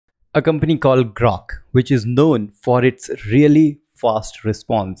a company called Groq, which is known for its really fast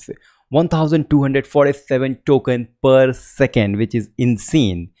response. 1247 token per second, which is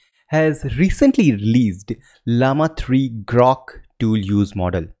insane, has recently released Llama-3 Groq tool use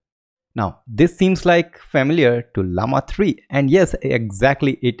model. Now, this seems like familiar to Llama-3, and yes,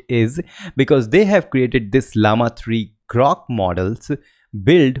 exactly it is, because they have created this Llama-3 Groq models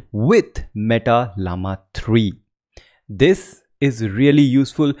built with Meta Llama-3. This is really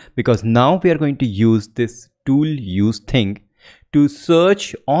useful because now we are going to use this tool use thing to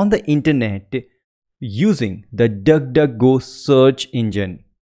search on the internet using the DuckDuckGo search engine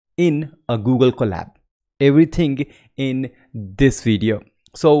in a Google collab. Everything in this video.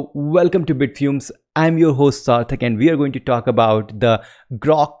 So welcome to Bitfumes. I'm your host Sarthak, and we are going to talk about the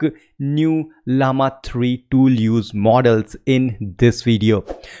Groq new Llama-3 tool use models in this video.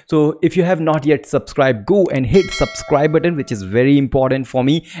 So if you have not yet subscribed, go and hit subscribe button, which is very important for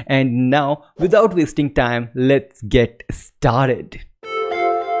me. And now, without wasting time, let's get started.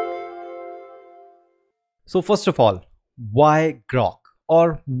 So first of all, why Groq?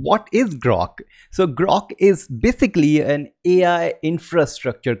 Or what is Groq? So Groq is basically an AI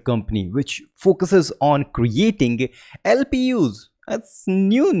infrastructure company which focuses on creating LPUs. That's a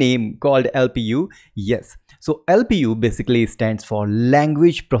new name called LPU. Yes. So LPU basically stands for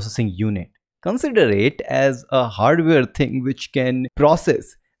Language Processing Unit. Consider it as a hardware thing which can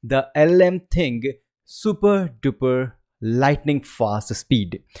process the LLM thing super duper lightning fast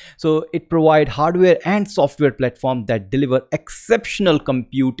speed. So it provides hardware and software platform that deliver exceptional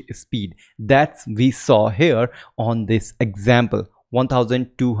compute speed. That's we saw here on this example.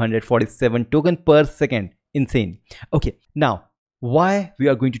 1247 token per second. Insane. Okay, now why we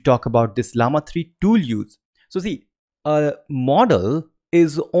are going to talk about this Llama-3 tool use. So see, a model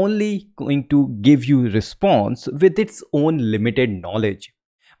is only going to give you response with its own limited knowledge.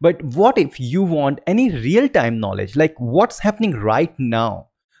 But what if you want any real-time knowledge, like what's happening right now?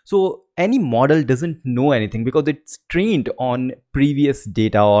 So any model doesn't know anything because it's trained on previous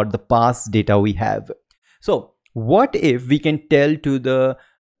data or the past data we have. So what if we can tell to the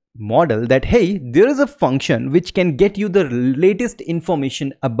model that, hey, there is a function which can get you the latest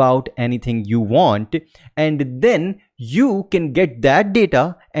information about anything you want, and then you can get that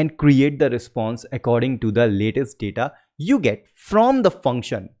data and create the response according to the latest data you get from the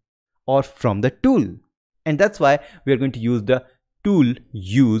function or from the tool. And that's why we are going to use the tool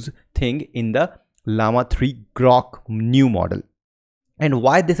use thing in the Llama-3 Groq new model. And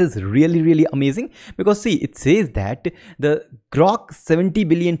why this is really amazing, because see, it says that the Groq 70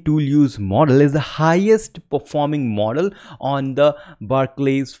 billion tool use model is the highest performing model on the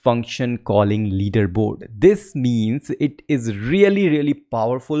Berkeley's function calling leaderboard. This means it is really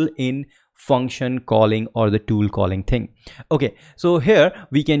powerful in function calling or the tool calling thing. Okay, so here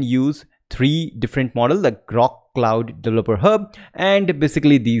we can use three different models, the Groq Cloud Developer Hub, and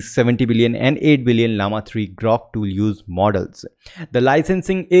basically these 70 billion and 8 billion Llama-3 Groq tool use models. The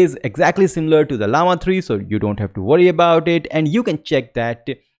licensing is exactly similar to the Llama-3, so you don't have to worry about it. And you can check that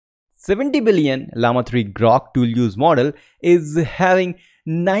 70 billion Llama-3 Groq tool use model is having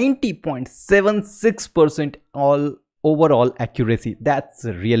 90.76% all overall accuracy. That's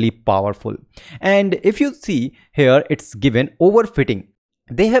really powerful. And if you see here, it's given overfitting.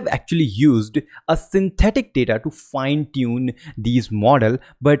 They have actually used a synthetic data to fine-tune these model,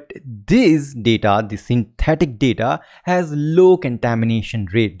 but this data, the synthetic data, has low contamination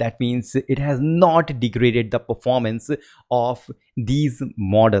rate. That means it has not degraded the performance of these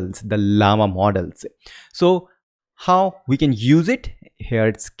models, the Llama models. So how we can use it? Here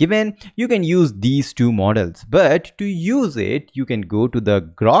it's given. You can use these two models, but to use it, you can go to the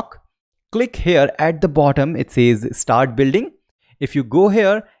Groq. Click here at the bottom. It says start building. If you go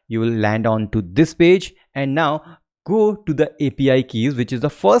here, you will land on to this page, and now go to the API keys, which is the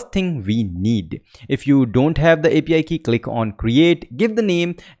first thing we need. If you don't have the API key, click on create, give the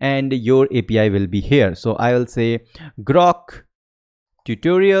name, and your API will be here. So I will say Groq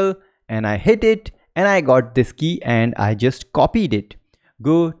tutorial, and I hit it, and I got this key, and I just copied it.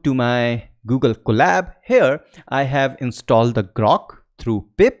 Go to my Google Colab. Here I have installed the Groq through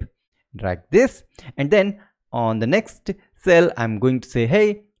pip. Drag this, and then on the next cell, I'm going to say,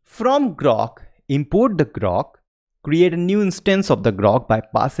 hey, from Groq, import the Groq, create a new instance of the Groq by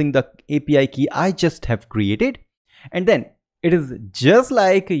passing the API key I just have created. And then it is just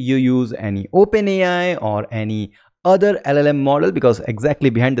like you use any OpenAI or any other LLM model, because exactly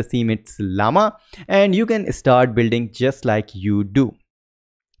behind the scene it's Llama, and you can start building just like you do.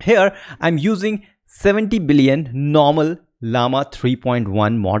 Here I'm using 70 billion normal Llama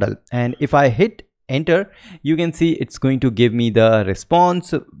 3.1 model, and if I hit enter, you can see it's going to give me the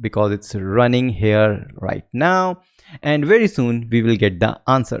response because it's running here right now, and very soon we will get the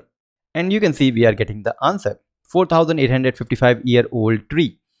answer. And you can see we are getting the answer, 4855-year-old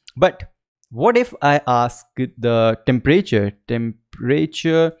tree. But what if I ask the temperature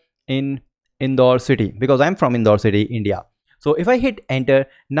in Indore city, because I'm from Indore city, India. So if I hit enter,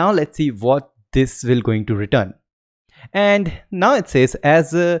 now let's see what this will going to return. And now it says,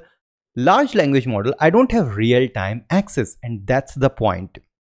 as a large language model, I don't have real-time access, and that's the point.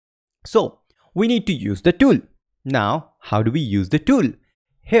 So we need to use the tool. Now, how do we use the tool?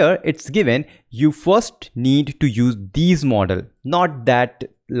 Here it's given you first need to use these model, not that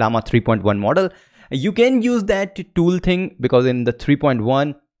Llama 3.1 model. You can use that tool thing because in the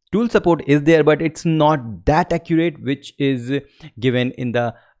 3.1 tool support is there, but it's not that accurate, which is given in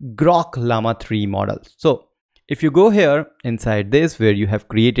the Groq Llama 3 model. So if you go here inside this where you have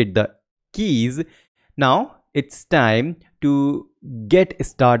created the keys, now it's time to get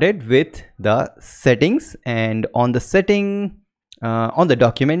started with the settings. And on the setting, on the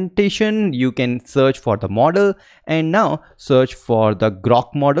documentation, you can search for the model, and now search for the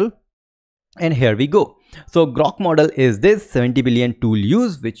Groq model. And here we go. So Groq model is this 70 billion tool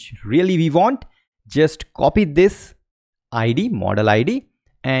use, which really we want. Just copy this ID, model ID,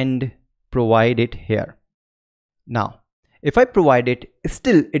 and provide it here. Now, if I provide it,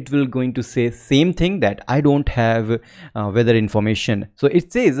 still it will going to say same thing that I don't have weather information. So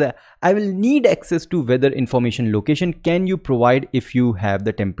it says I will need access to weather information location. Can you provide if you have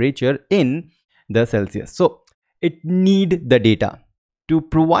the temperature in the Celsius? So it need the data. To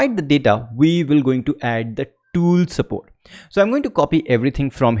provide the data, we will going to add the tool support. So I'm going to copy everything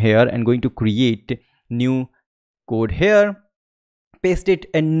from here and going to create new code here, paste it,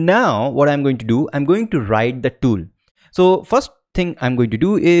 and now what I'm going to do, I'm going to write the tool. So first thing I'm going to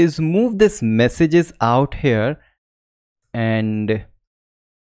do is move this messages out here, and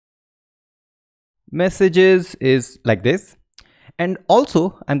messages is like this. And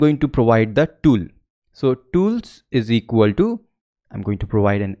also I'm going to provide the tool. So tools is equal to, I'm going to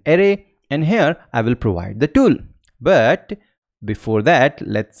provide an array, and here I will provide the tool. But before that,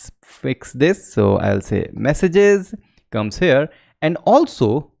 let's fix this. So I'll say messages comes here, and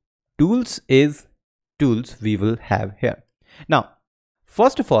also tools is tools we will have here. Now,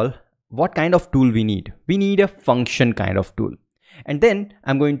 first of all, what kind of tool we need? We need a function kind of tool. And then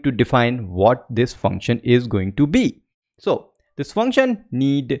I'm going to define what this function is going to be. So this function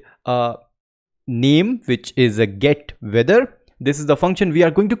need a name, which is a get weather. This is the function we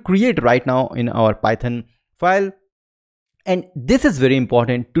are going to create right now in our Python file. And this is very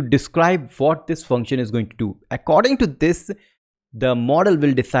important to describe what this function is going to do. According to this, the model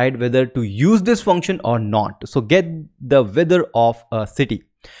will decide whether to use this function or not. So get the weather of a city.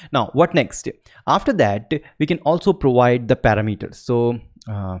 Now, what next? After that, we can also provide the parameters. So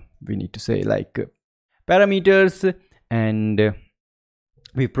we need to say like parameters, and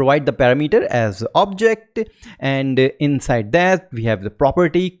we provide the parameter as object, and inside that we have the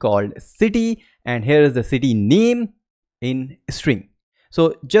property called city, and here is the city name in string.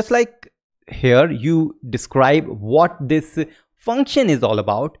 So just like here, you describe what this function is all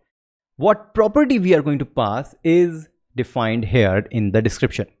about. What property we are going to pass is defined here in the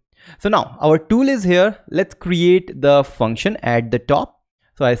description. So now our tool is here. Let's create the function at the top.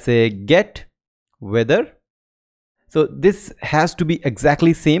 So I say get weather. So this has to be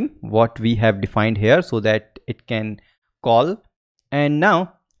exactly same what we have defined here so that it can call, and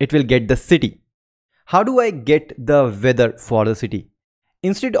now it will get the city. How do I get the weather for the city?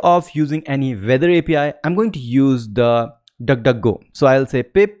 Instead of using any weather API, I'm going to use the DuckDuckGo. So I'll say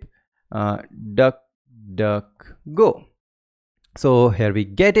pip DuckDuckGo. So here we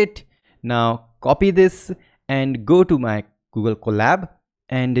get it. Now copy this and go to my Google Colab,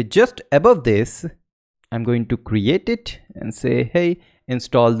 and just above this I'm going to create it and say, hey,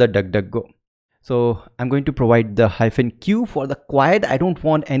 install the DuckDuckGo. So I'm going to provide the -q for the quiet. I don't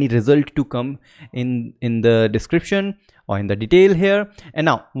want any result to come in the description or in the detail here. And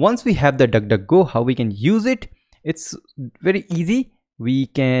now once we have the DuckDuckGo, how we can use it? It's very easy. We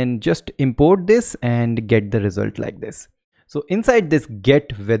can just import this and get the result like this. So inside this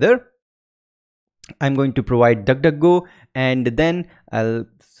get weather, I'm going to provide DuckDuckGo, and then I'll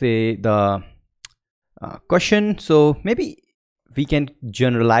say the question. So maybe we can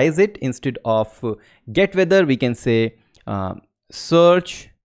generalize it. Instead of get weather, we can say search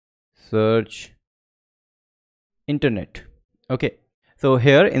internet. Okay, so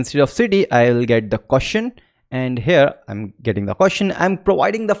here instead of city, I will get the question, and here I'm getting the question. I'm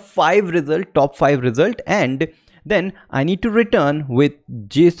providing the top 5 result, and then I need to return with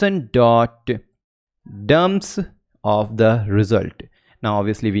JSON dot dumps of the result. Now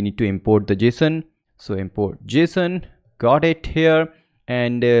obviously we need to import the JSON, so import JSON, got it here.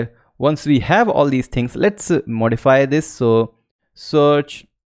 And once we have all these things, let's modify this. So search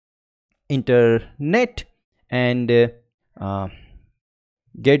internet and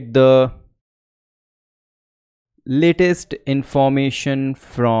get the latest information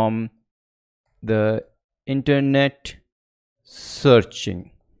from the internet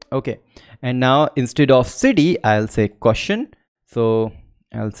searching. Okay, and now instead of city I'll say question. So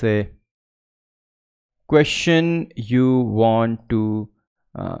I'll say question you want to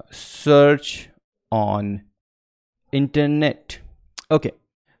search on internet. Okay,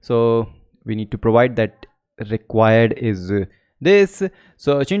 so we need to provide that required is this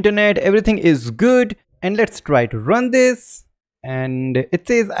search internet, everything is good. And let's try to run this, and it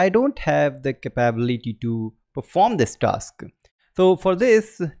says I don't have the capability to perform this task. So for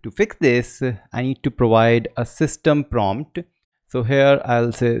this, to fix this, I need to provide a system prompt. So here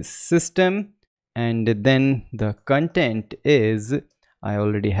I'll say system, and then the content is, I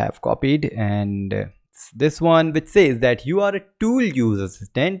already have copied, and this one, which says that you are a tool use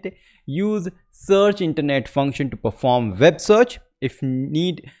assistant, use search internet function to perform web search. If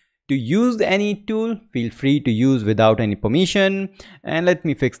need to use any tool, feel free to use without any permission. And let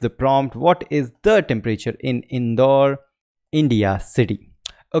me fix the prompt. What is the temperature in Indore, India city?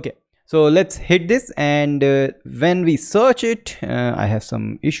 Okay, so let's hit this, and when we search it, I have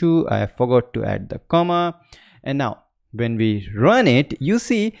some issue, I forgot to add the comma. And now when we run it, you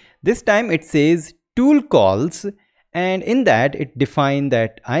see this time it says tool calls, and in that it defined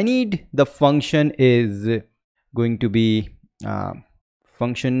that I need the function is going to be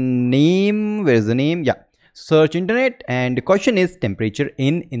function name. Where's the name? Yeah, search internet, and the question is temperature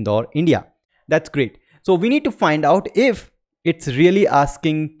in Indore, India. That's great. So we need to find out if it's really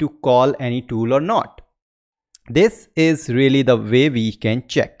asking to call any tool or not. This is really the way we can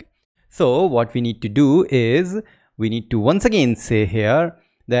check. So what we need to do is we need to once again say here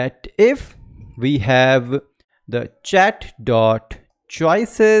that if we have the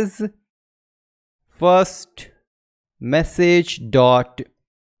chat.choices first message dot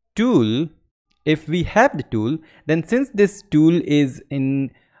tool, if we have the tool, then since this tool is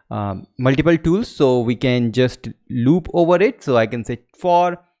in multiple tools, so we can just loop over it. So I can say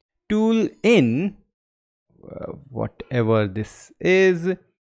for tool in whatever this is,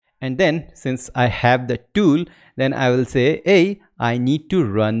 and then since I have the tool, then I will say, hey, I need to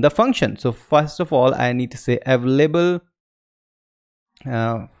run the function. So first of all, I need to say available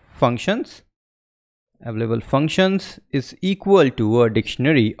functions. Available functions is equal to a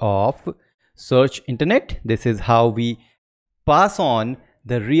dictionary of search internet. This is how we pass on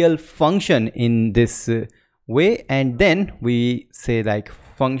the real function in this way. And then we say like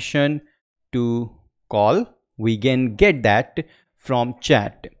function to call, we can get that from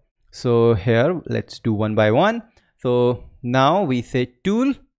chat. So here let's do one by one. So now we say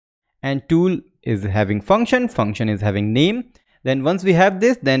tool, and tool is having function, function is having name. Then once we have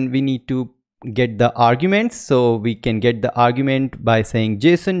this, then we need to get the arguments. So we can get the argument by saying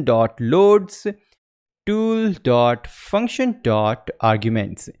json.loads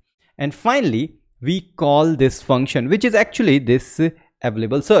tool.function.arguments, and finally we call this function, which is actually this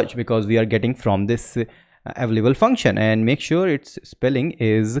available search, because we are getting from this available function. And make sure its spelling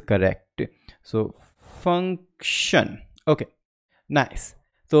is correct. So function. Okay, nice.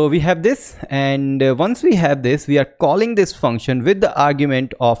 So we have this, and once we have this, we are calling this function with the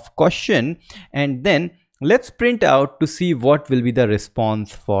argument of question, and then let's print out to see what will be the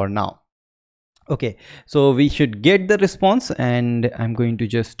response for now. Okay, so we should get the response, and I'm going to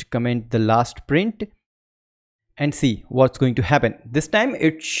just comment the last print and see what's going to happen. This time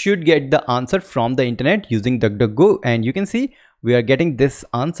it should get the answer from the internet using DuckDuckGo, and you can see we are getting this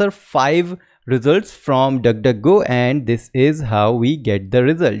answer 5 results from DuckDuckGo, and this is how we get the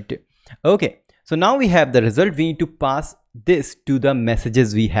result. Okay, so now we have the result. We need to pass this to the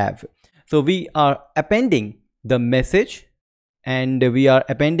messages we have. So we are appending the message, and we are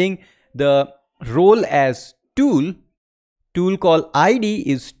appending the role as tool. Tool call ID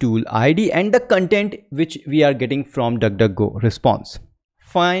is tool ID, and the content which we are getting from DuckDuckGo response.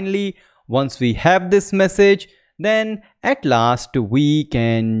 Finally, once we have this message, then at last we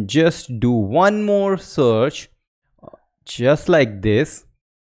can just do one more search just like this,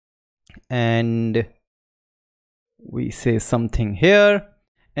 and we say something here,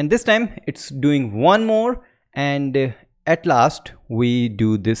 and this time it's doing one more, and at last we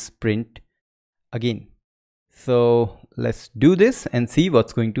do this print again. So let's do this and see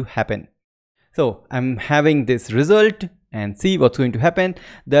what's going to happen. So I'm having this result and see what's going to happen.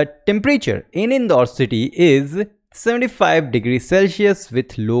 The temperature in Indore city is 75 degrees Celsius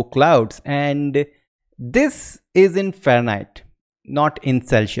with low clouds, and this is in Fahrenheit, not in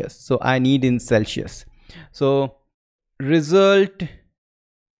Celsius. So I need in Celsius. So result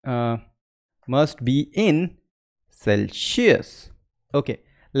must be in Celsius. Okay,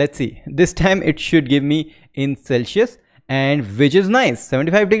 let's see. This time it should give me in Celsius, and which is nice.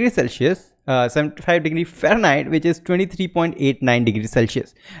 75 degrees Celsius, 75 degree Fahrenheit, which is 23.89 degrees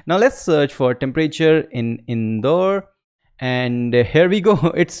Celsius. Now let's search for temperature in Indore, and here we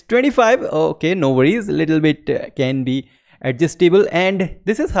go. It's 25. Okay, no worries, a little bit can be adjustable, and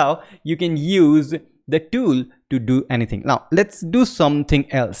this is how you can use the tool to do anything. Now let's do something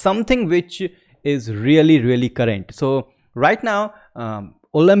else, something which is really current. So right now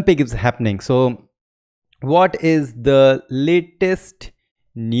Olympic is happening. So what is the latest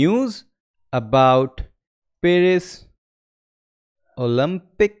news about Paris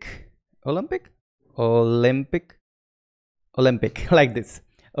Olympic like this?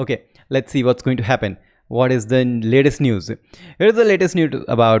 Okay, let's see what's going to happen. What is the latest news? Here's the latest news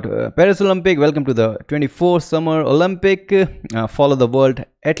about Paris Olympic. Welcome to the 24th Summer Olympic. Follow the world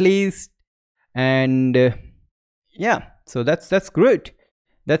at least. And yeah, so that's great.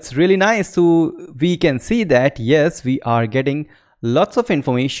 That's really nice. So we can see that yes, we are getting lots of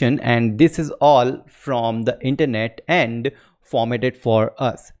information, and this is all from the internet and formatted for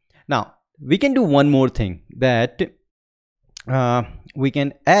us. Now we can do one more thing, that we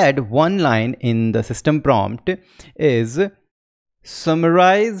can add one line in the system prompt, is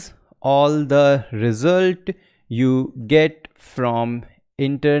summarize all the result you get from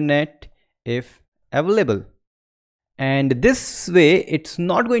internet if available. And this way it's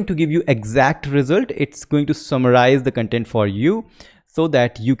not going to give you exact result, it's going to summarize the content for you so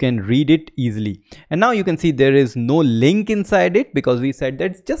that you can read it easily. And now you can see there is no link inside it because we said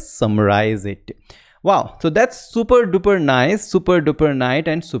that just summarize it. Wow, so that's super duper nice, super duper nice,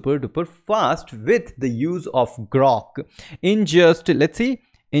 and super duper fast with the use of Groq. In just, let's see,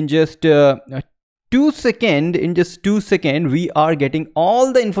 in just 2 seconds, we are getting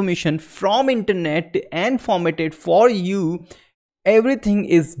all the information from internet and formatted for you. Everything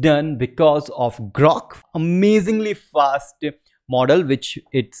is done because of Groq, amazingly fast model, which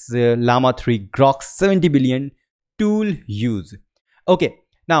it's Llama-3 Groq 70 billion tool use. Okay.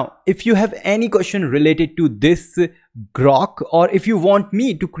 Now, if you have any question related to this Groq, or if you want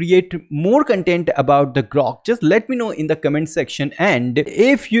me to create more content about the Groq, just let me know in the comment section. And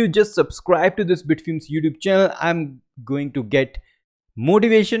if you just subscribe to this Bitfumes YouTube channel, I'm going to get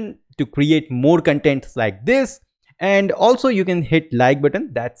motivation to create more content like this. And also you can hit like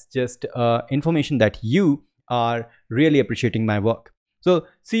button. That's just information that you are really appreciating my work. So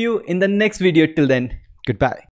see you in the next video. Till then, goodbye.